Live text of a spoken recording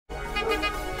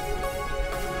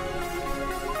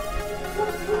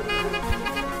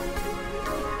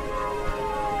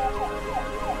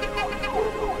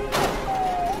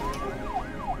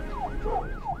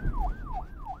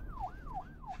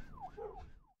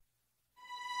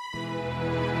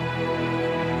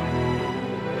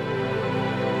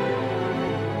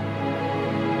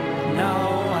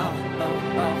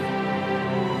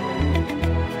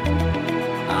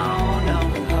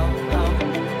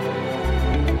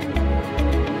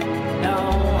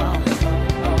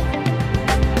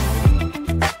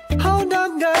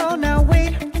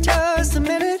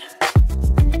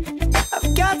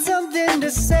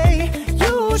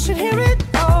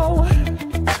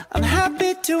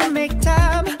make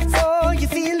time for your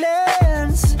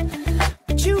feelings,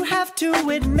 but you have to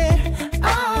admit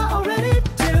I already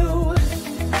do.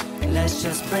 Let's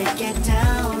just break it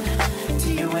down to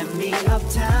you and me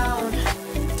uptown,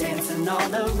 dancing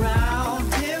all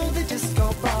around till the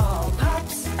disco ball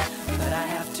pops. But I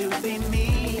have to be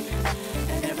me,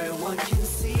 and everyone can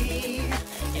see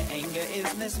your anger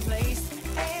is misplaced,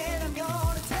 and I'm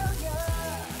gonna tell you,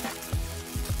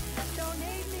 don't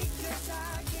hate me 'cause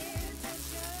I get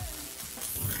attention.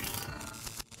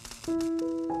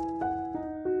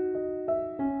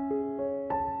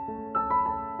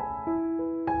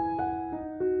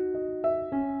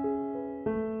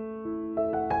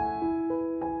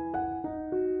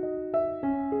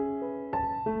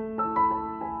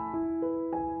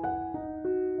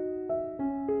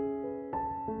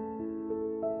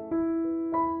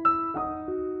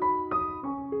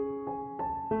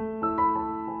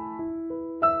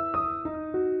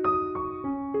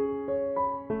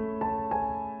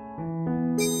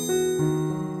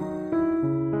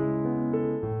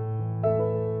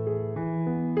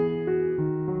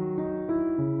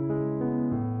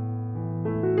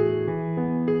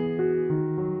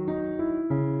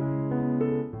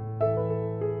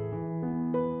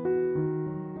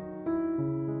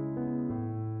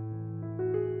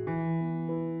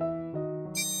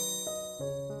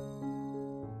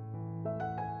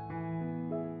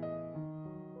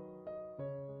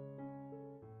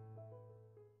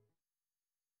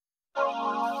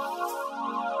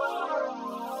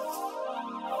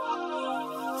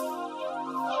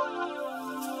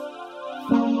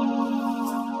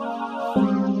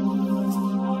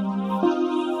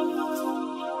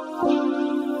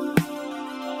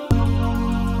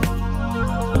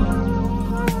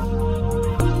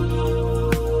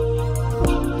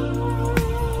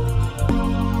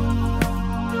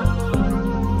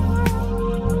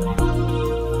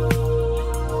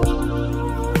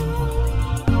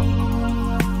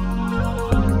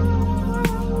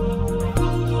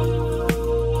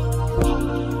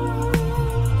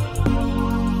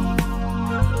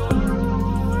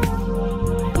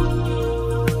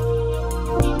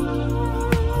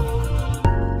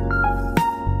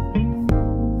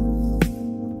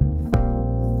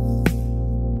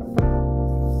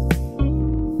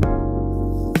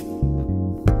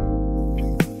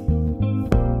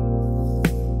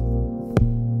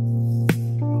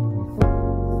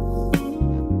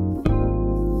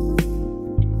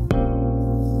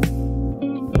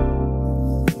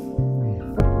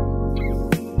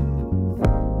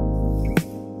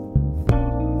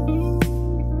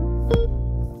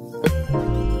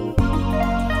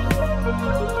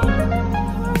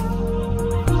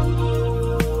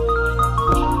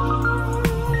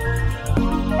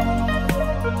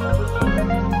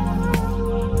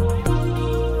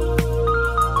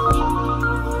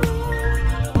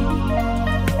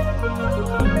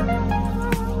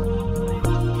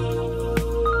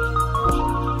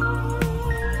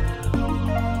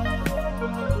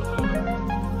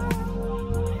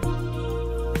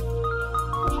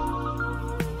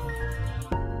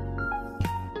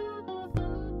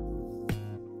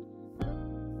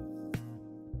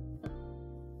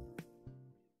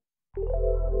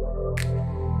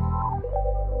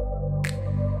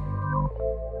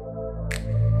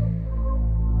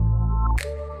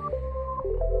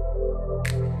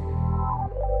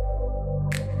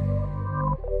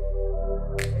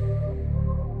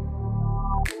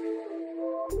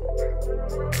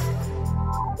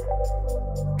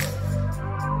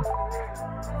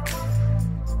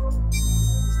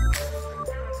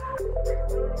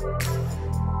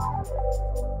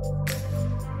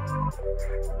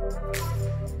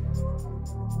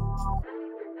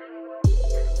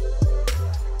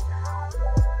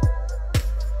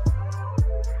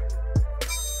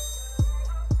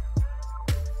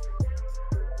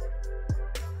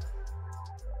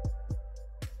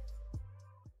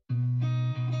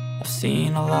 I've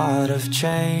seen a lot of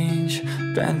change,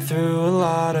 been through a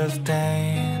lot of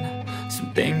pain.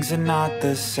 Some things are not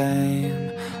the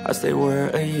same as they were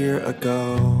a year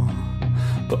ago,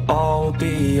 but all will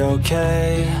be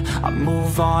okay. I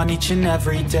move on each and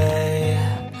every day.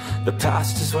 The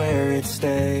past is where it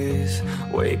stays,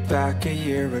 way back a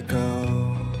year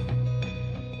ago.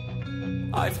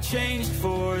 I've changed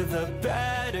for the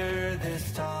better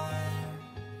this time.